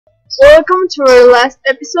Welcome to our last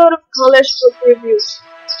episode of College Book Reviews.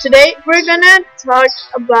 Today we're gonna talk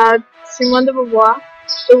about Simone de Beauvoir,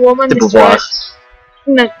 the woman destroyed.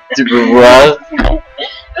 No. deBeavoir.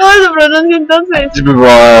 ¿Cómo se pronuncia entonces?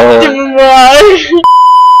 deBeavoir. deBeavoir.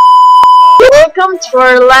 Welcome to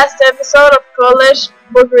our last episode of College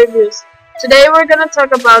Book Reviews. Today we're gonna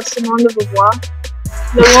talk about Simone de Beauvoir,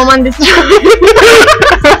 the woman destroyed.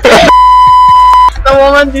 The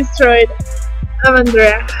woman destroyed. I'm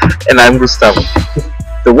Andrea. And I'm Gustavo.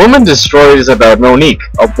 The Woman Destroyed is about Monique,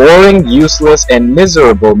 a boring, useless, and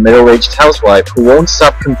miserable middle-aged housewife who won't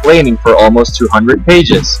stop complaining for almost 200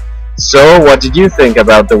 pages. So, what did you think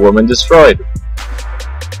about The Woman Destroyed?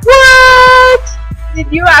 What? Did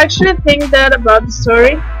you actually think that about the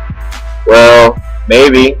story? Well,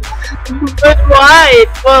 maybe. But why?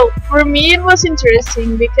 Well, for me it was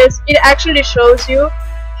interesting because it actually shows you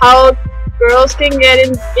how girls can get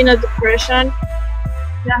in a depression.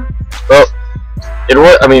 Yeah. Well, it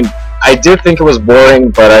was. I mean, I did think it was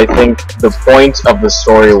boring, but I think the point of the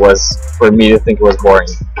story was for me to think it was boring.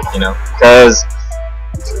 You know, because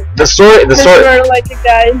the story. You're like a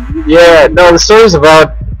guy. Yeah, no, the story is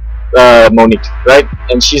about Monique, right?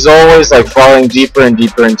 And she's always like falling deeper and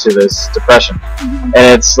deeper into this depression, and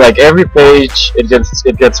it's like every page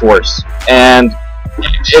it gets worse. And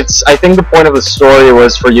I think the point of the story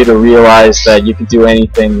was for you to realize that you can do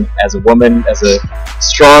anything as a woman, as a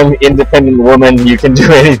strong, independent woman. You can do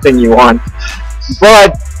anything you want.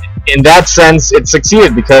 But in that sense, it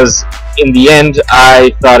succeeded because in the end,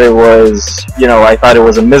 I thought it was,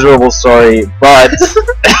 a miserable story. But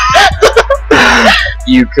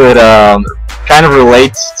you could kind of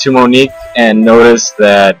relate to Monique and notice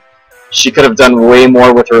that she could have done way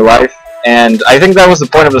more with her life. And I think that was the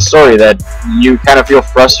point of the story, that you kind of feel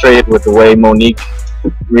frustrated with the way Monique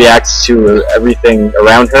reacts to everything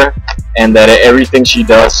around her, and that everything she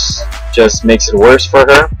does just makes it worse for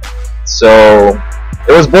her. So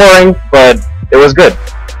it was boring, but it was good.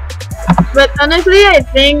 But honestly, I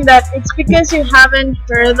think that it's because you haven't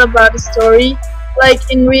heard about the story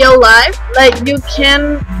like in real life. Like you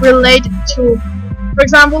can relate to, for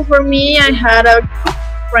example, for me, I had a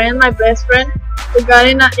friend, my best friend, who got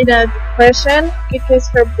in a depression because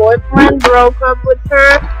her boyfriend broke up with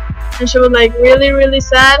her, and she was like really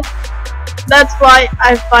sad. That's why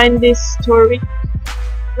I find this story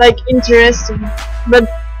like interesting. But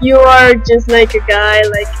you are just like a guy,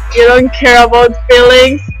 like you don't care about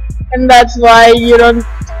feelings, and that's why you don't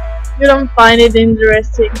find it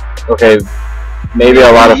interesting. Okay, maybe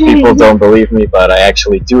a lot of people don't believe me, but I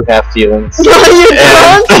actually do have feelings. No, you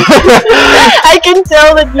don't. I can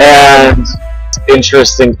tell that you and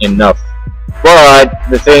interesting enough. But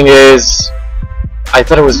the thing is, I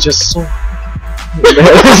thought it was just so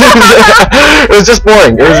it was just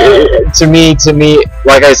boring. To me,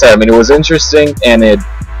 like I said, I mean, it was interesting and it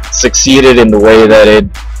succeeded in the way that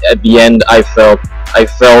at the end I felt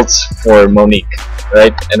for Monique,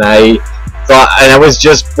 right? And I was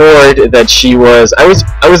just bored that I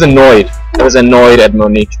was annoyed at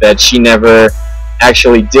Monique that she never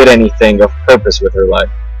actually did anything of purpose with her life.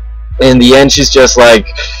 In the end, she's just like,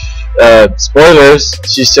 spoilers,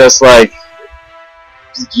 she's just like,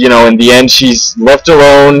 in the end she's left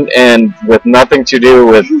alone and with nothing to do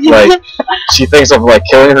with, like, she thinks of like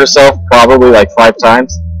killing herself probably like 5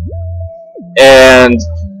 times. And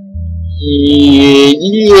yeah.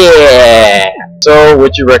 So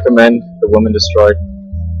would you recommend The Woman Destroyed?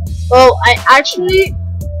 Well, I actually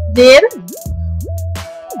did,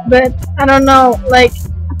 but I don't know, like,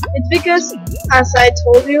 it's because, as I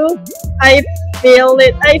told you, I feel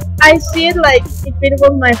it, I see it like if it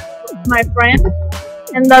was my friend,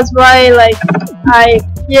 and that's why, like,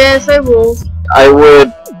 yes, I will. I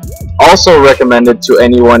would also recommend it to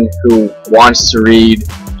anyone who wants to read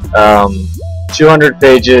 200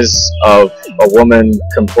 pages of a woman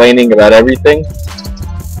complaining about everything.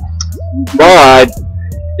 But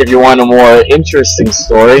if you want a more interesting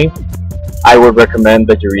story, I would recommend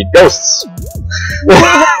that you read Ghosts.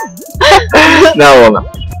 No.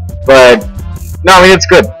 But no, I mean, it's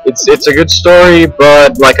good. It's a good story,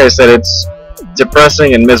 but like I said, it's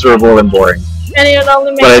depressing and miserable and boring. And it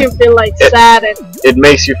only makes you feel like sad. It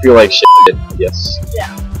makes you feel like shit. Yes. Yeah.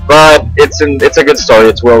 But it's a good story.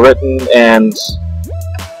 It's well written, and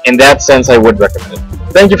in that sense, I would recommend it.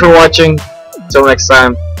 Thank you for watching. Until next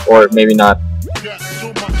time, or maybe not.